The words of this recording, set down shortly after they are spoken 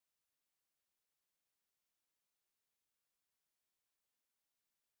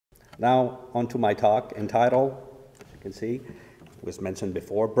Now, on to my talk entitled, as you can see, was mentioned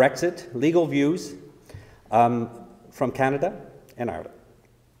before, Brexit, Legal Views from Canada and Ireland.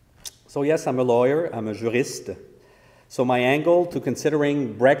 So yes, I'm a lawyer, I'm a juriste. So my angle to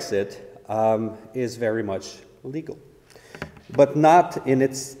considering Brexit is very much legal, but not in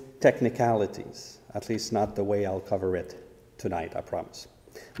its technicalities, at least not the way I'll cover it tonight, I promise.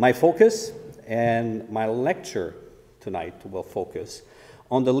 My focus and my lecture tonight will focus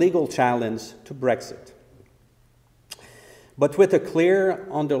on the legal challenge to Brexit, but with a clear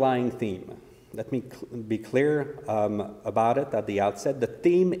underlying theme. Let me be clear about it at the outset. The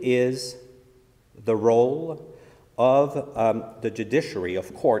theme is the role of the judiciary,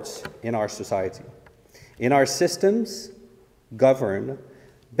 of courts, in our society. In our systems governed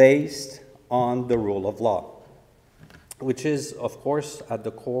based on the rule of law, which is, of course, at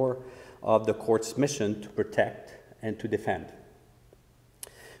the core of the court's mission to protect and to defend.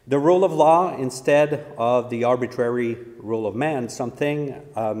 The rule of law instead of the arbitrary rule of man, something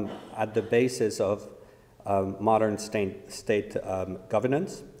at the basis of modern state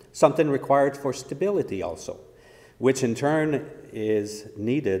governance, something required for stability also, which in turn is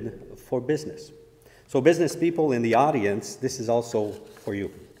needed for business. So business people in the audience, this is also for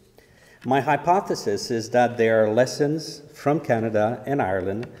you. My hypothesis is that there are lessons from Canada and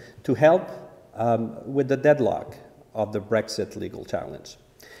Ireland to help with the deadlock of the Brexit legal challenge.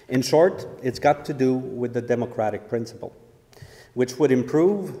 In short, it's got to do with the democratic principle, which would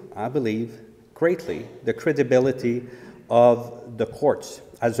improve, I believe, greatly the credibility of the courts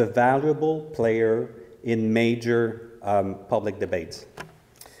as a valuable player in major public debates,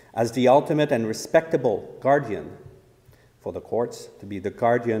 as the ultimate and respectable guardian for the courts to be the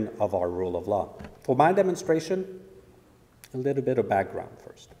guardian of our rule of law. For my demonstration, a little bit of background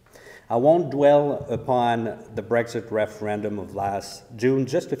first. I won't dwell upon the Brexit referendum of last June,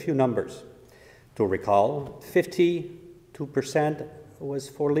 just a few numbers to recall. 52% was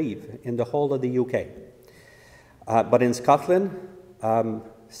for leave in the whole of the UK. But in Scotland,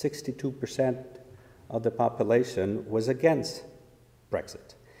 62% of the population was against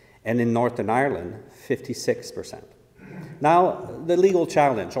Brexit. And in Northern Ireland, 56%. Now, the legal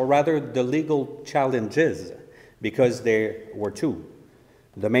challenge, or rather the legal challenges, because there were two.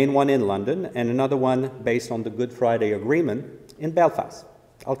 The main one in London, and another one based on the Good Friday Agreement in Belfast.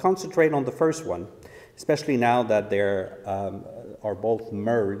 I'll concentrate on the first one, especially now that they are both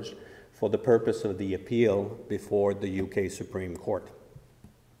merged for the purpose of the appeal before the UK Supreme Court.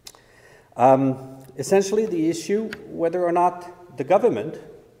 Essentially, the issue whether or not the government,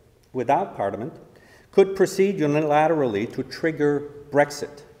 without Parliament, could proceed unilaterally to trigger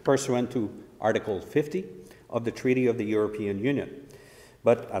Brexit, pursuant to Article 50 of the Treaty of the European Union.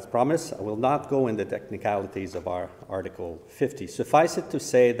 But as promised, I will not go into the technicalities of our Article 50. Suffice it to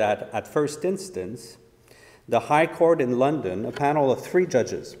say that at first instance, the High Court in London, a panel of 3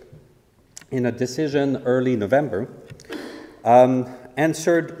 judges, in a decision early November,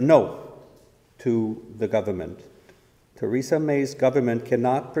 answered no to the government. Theresa May's government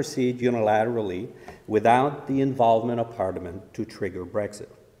cannot proceed unilaterally without the involvement of Parliament to trigger Brexit.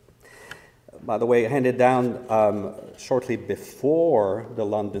 By the way, handed down shortly before the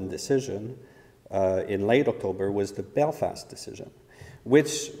London decision in late October was the Belfast decision,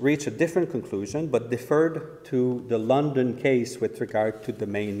 which reached a different conclusion but deferred to the London case with regard to the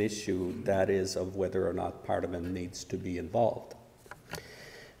main issue, that is, of whether or not Parliament needs to be involved.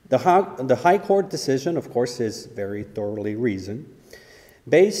 The High Court decision, of course, is very thoroughly reasoned,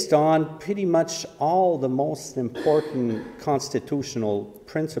 based on pretty much all the most important constitutional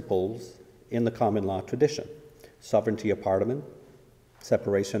principles in the common law tradition: sovereignty of Parliament,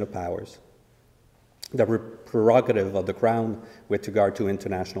 separation of powers, the prerogative of the Crown with regard to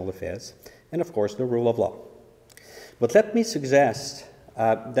international affairs, and of course the rule of law. But let me suggest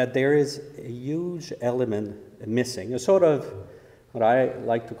that there is a huge element missing, a sort of what I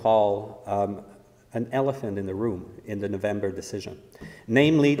like to call an elephant in the room in the November decision,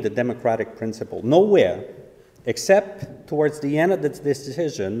 namely the democratic principle. Nowhere, except towards the end of this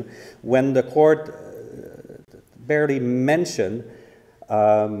decision, when the court barely mentioned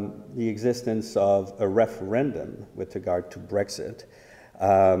the existence of a referendum with regard to Brexit,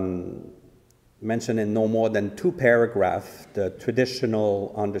 mentioned in no more than 2 paragraphs the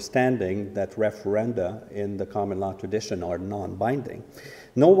traditional understanding that referenda in the common law tradition are non-binding.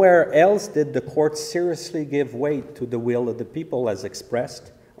 Nowhere else did the court seriously give weight to the will of the people as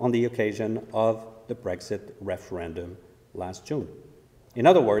expressed on the occasion of the Brexit referendum last June. In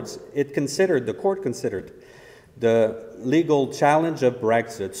other words, the court considered the legal challenge of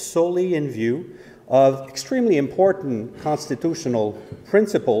Brexit solely in view of extremely important constitutional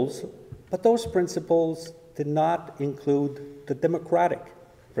principles, but those principles did not include the democratic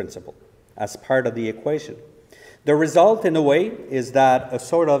principle as part of the equation. The result, in a way, is that a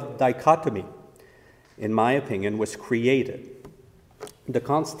sort of dichotomy, in my opinion, was created. The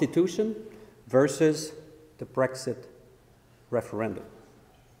Constitution versus the Brexit referendum.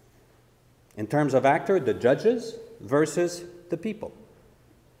 In terms of actor, the judges versus the people.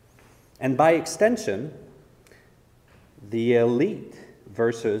 And by extension, the elite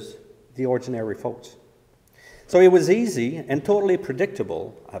versus the ordinary folks. So it was easy and totally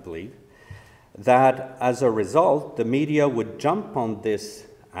predictable, I believe, that as a result, the media would jump on this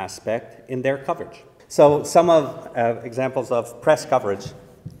aspect in their coverage. So some of examples of press coverage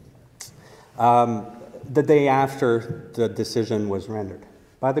the day after the decision was rendered.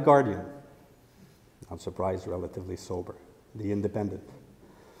 By The Guardian, not surprised, relatively sober. The Independent,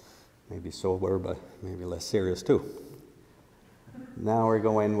 maybe sober, but maybe less serious too. Now we're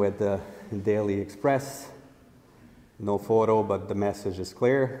going with the Daily Express. No photo, but the message is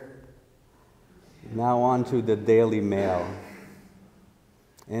clear. Now on to the Daily Mail.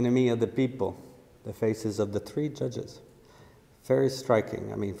 Enemy of the people, the faces of the three judges. Very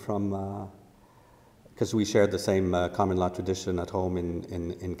striking. I mean, from, because we shared the same common law tradition at home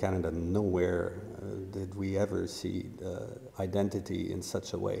in Canada, nowhere did we ever see identity in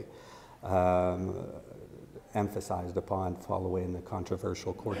such a way emphasized upon following a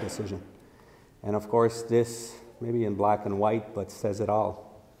controversial court decision. And of course, this, maybe in black and white, but says it all.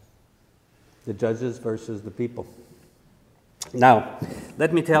 The judges versus the people. Now,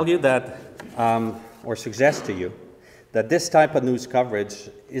 let me tell you that, or suggest to you, that this type of news coverage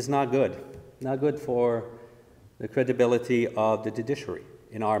is not good. Not good for the credibility of the judiciary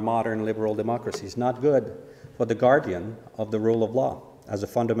in our modern liberal democracies. Not good for the guardian of the rule of law as a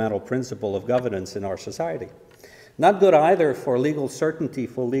fundamental principle of governance in our society. Not good either for legal certainty,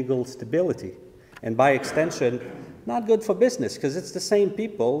 for legal stability. And by extension, not good for business, because it's the same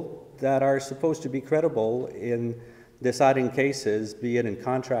people that are supposed to be credible in deciding cases, be it in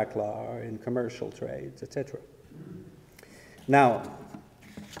contract law or in commercial trades, etc. Now,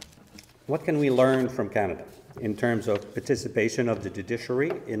 what can we learn from Canada in terms of participation of the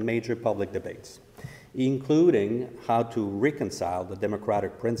judiciary in major public debates, including how to reconcile the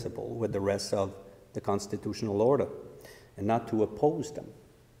democratic principle with the rest of the constitutional order and not to oppose them?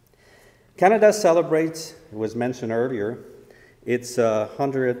 Canada celebrates, it was mentioned earlier, its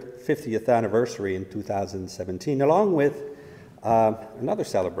 150th anniversary in 2017, along with another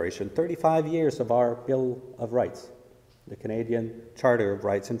celebration, 35 years of our Bill of Rights, the Canadian Charter of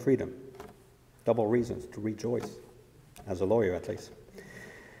Rights and Freedom. Double reasons to rejoice, as a lawyer at least.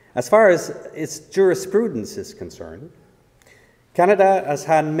 As far as its jurisprudence is concerned, Canada has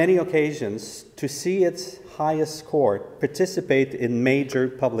had many occasions to see its highest court participate in major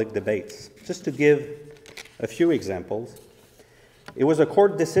public debates. Just to give a few examples, it was a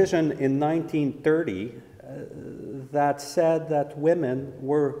court decision in 1930 that said that women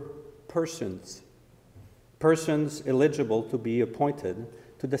were persons eligible to be appointed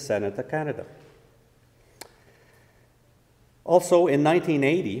to the Senate of Canada. Also in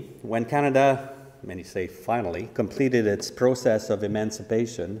 1980, when Canada, many say finally, completed its process of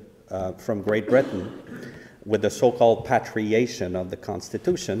emancipation from Great Britain with the so-called patriation of the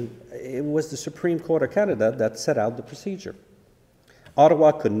Constitution, it was the Supreme Court of Canada that set out the procedure.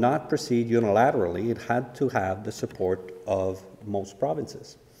 Ottawa could not proceed unilaterally. It had to have the support of most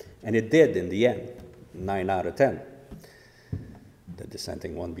provinces. And it did in the end, 9 out of 10. The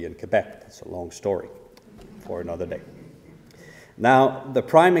dissenting one being Quebec. It's a long story for another day. Now, the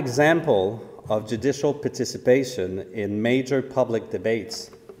prime example of judicial participation in major public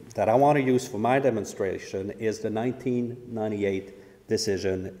debates that I want to use for my demonstration is the 1998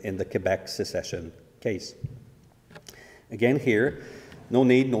 decision in the Quebec secession case. Again here, no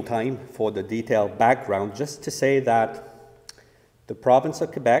need, no time for the detailed background, just to say that the province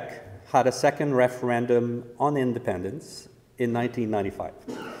of Quebec had a second referendum on independence in 1995,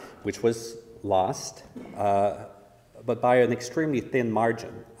 which was lost, but by an extremely thin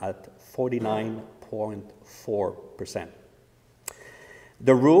margin at 49.4%.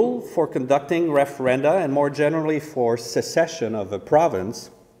 The rule for conducting referenda, and more generally for secession of a province,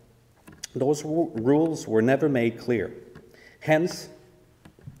 those rules were never made clear. Hence,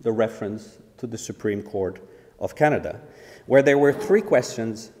 the reference to the Supreme Court of Canada, where there were 3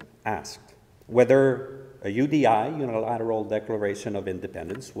 questions asked. Whether a UDI, Unilateral Declaration of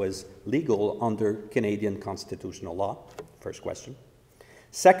Independence, was legal under Canadian constitutional law, first question.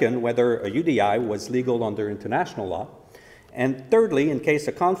 Second, whether a UDI was legal under international law. And thirdly, in case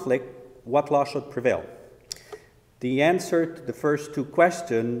of conflict, what law should prevail? The answer to the first two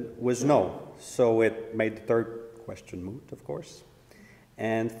questions was no, so it made the third question moot, of course.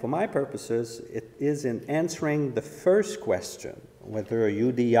 And for my purposes, it is in answering the first question, whether a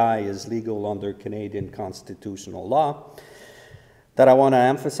UDI is legal under Canadian constitutional law, that I want to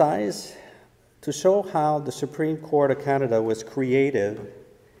emphasize to show how the Supreme Court of Canada was creative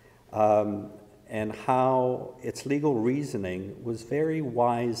and how its legal reasoning was very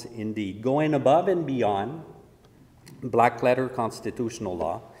wise indeed, going above and beyond black letter constitutional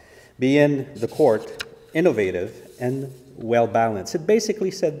law, being the court innovative and well-balanced. It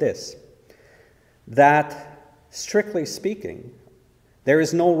basically said this, that strictly speaking, there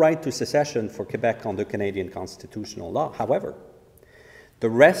is no right to secession for Quebec under Canadian constitutional law. However, the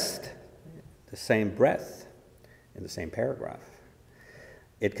rest, the same breath, in the same paragraph,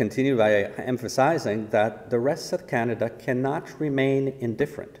 it continued by emphasizing that the rest of Canada cannot remain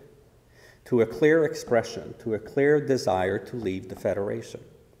indifferent to a clear expression, to a clear desire to leave the Federation.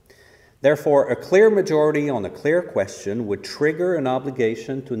 Therefore, a clear majority on a clear question would trigger an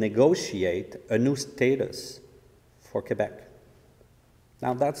obligation to negotiate a new status for Quebec.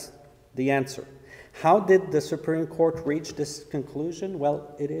 Now, that's the answer. How did the Supreme Court reach this conclusion?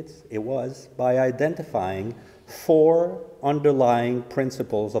 Well, it was by identifying four underlying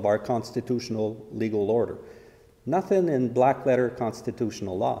principles of our constitutional legal order. Nothing in black letter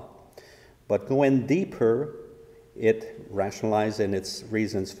constitutional law, but going deeper, it rationalized in its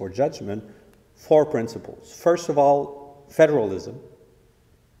reasons for judgment four principles. First of all, federalism,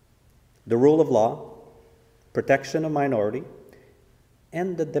 the rule of law, protection of minority,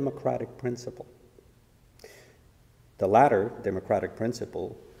 and the democratic principle. The latter, democratic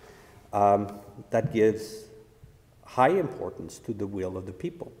principle, that gives high importance to the will of the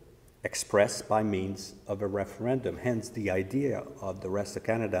people, expressed by means of a referendum. Hence the idea of the rest of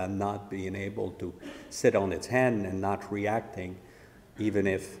Canada not being able to sit on its hand and not reacting, even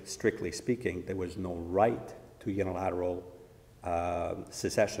if, strictly speaking, there was no right to unilateral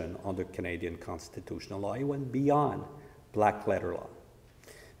secession under Canadian constitutional law. It went beyond black letter law.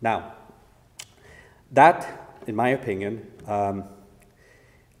 Now, that, in my opinion,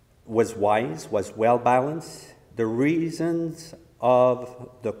 was wise, was well-balanced. The reasons of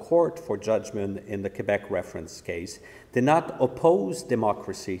the court for judgment in the Quebec reference case did not oppose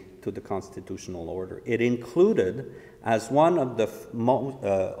democracy to the constitutional order. It included, as one of the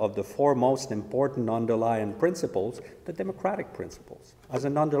four most important underlying principles, the democratic principles, as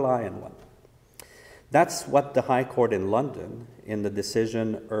an underlying one. That's what the High Court in London, in the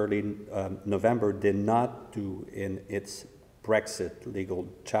decision early November, did not do in its Brexit legal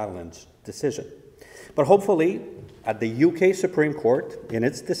challenge decision. But hopefully, at the UK Supreme Court, in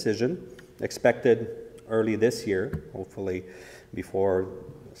its decision, expected early this year, hopefully before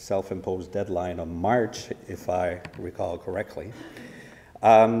self-imposed deadline of March, if I recall correctly,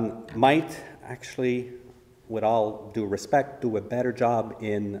 might actually, with all due respect, do a better job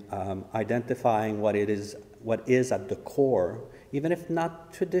in identifying what is at the core, even if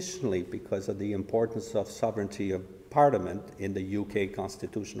not traditionally, because of the importance of sovereignty of Parliament in the UK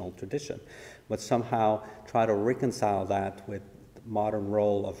constitutional tradition, but somehow try to reconcile that with the modern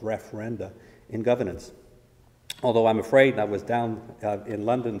role of referenda in governance. Although I'm afraid I was down in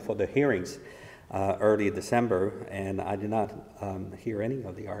London for the hearings early December, and I did not hear any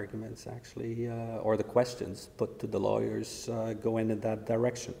of the arguments, actually, or the questions put to the lawyers going in that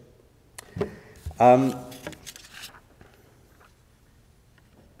direction.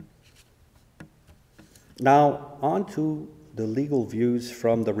 Now, on to the legal views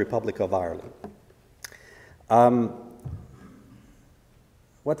from the Republic of Ireland.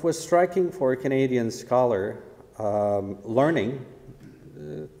 What was striking for a Canadian scholar learning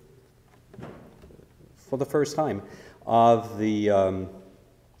for the first time of the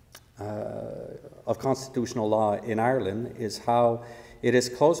of constitutional law in Ireland is how it is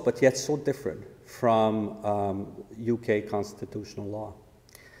close but yet so different from UK constitutional law.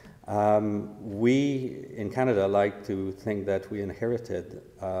 We in Canada like to think that we inherited,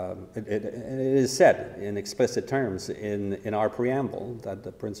 it is said in explicit terms in our preamble that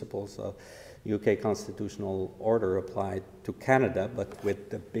the principles of UK constitutional order apply to Canada, but with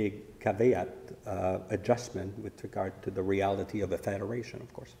the big caveat adjustment with regard to the reality of a federation,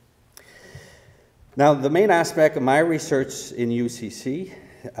 of course. Now, the main aspect of my research in UCC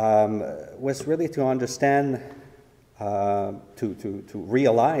was really to understand to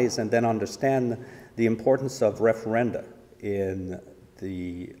realize and then understand the importance of referenda in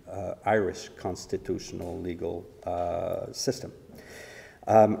the Irish constitutional legal system.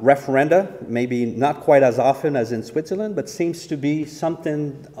 Referenda, maybe not quite as often as in Switzerland, but seems to be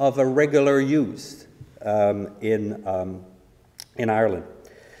something of a regular use in Ireland.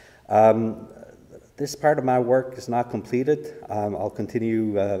 This part of my work is not completed. I'll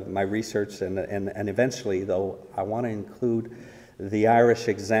continue my research, and eventually, though, I want to include the Irish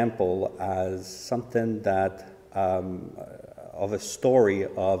example as something that of a story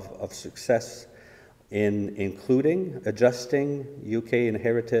of success in including, adjusting UK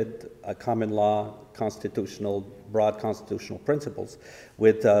inherited common law, broad constitutional principles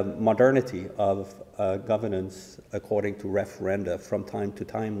with modernity of governance according to referenda from time to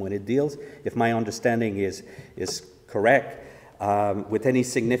time when it deals, if my understanding is correct, with any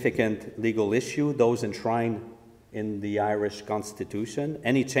significant legal issue, those enshrined in the Irish Constitution.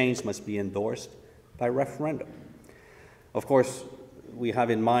 Any change must be endorsed by referendum. Of course, we have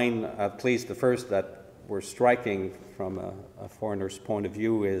in mind, at least the first that we're striking from a foreigner's point of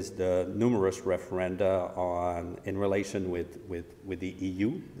view is the numerous referenda in relation with the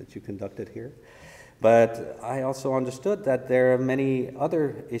EU that you conducted here. But I also understood that there are many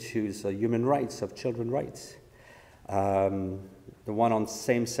other issues, human rights, of children's rights. The one on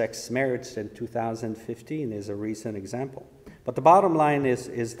same-sex marriage in 2015 is a recent example. But the bottom line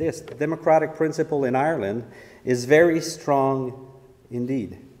is this: the democratic principle in Ireland is very strong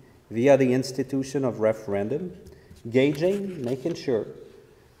indeed, via the institution of referendum, gauging, making sure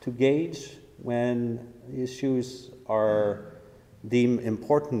to gauge when issues are deemed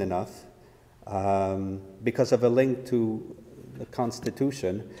important enough because of a link to the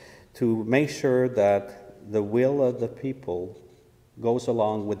Constitution, to make sure that the will of the people goes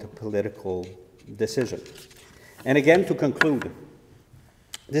along with the political decision. And again, to conclude,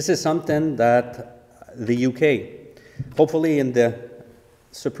 this is something that the UK, hopefully in the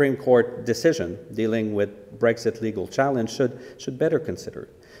Supreme Court decision dealing with Brexit legal challenge, should better consider,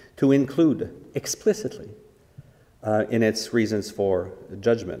 to include explicitly in its reasons for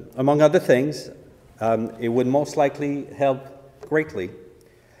judgment. Among other things, it would most likely help greatly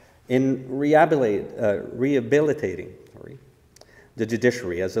in rehabilitating the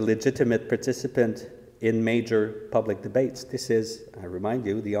judiciary as a legitimate participant in major public debates. This is, I remind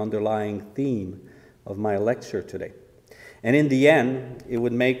you, the underlying theme of my lecture today. And in the end, it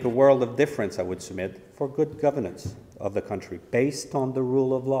would make a world of difference, I would submit, for good governance of the country based on the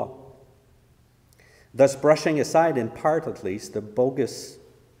rule of law. Thus brushing aside, in part at least, the bogus,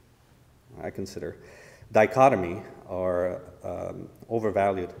 I consider, dichotomy or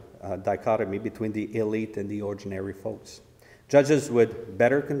overvalued dichotomy between the elite and the ordinary folks. Judges would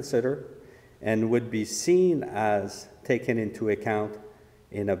better consider and would be seen as taking into account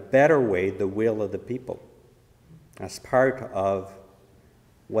in a better way the will of the people, as part of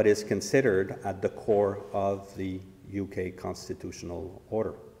what is considered at the core of the UK constitutional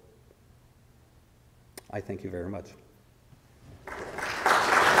order. I thank you very much.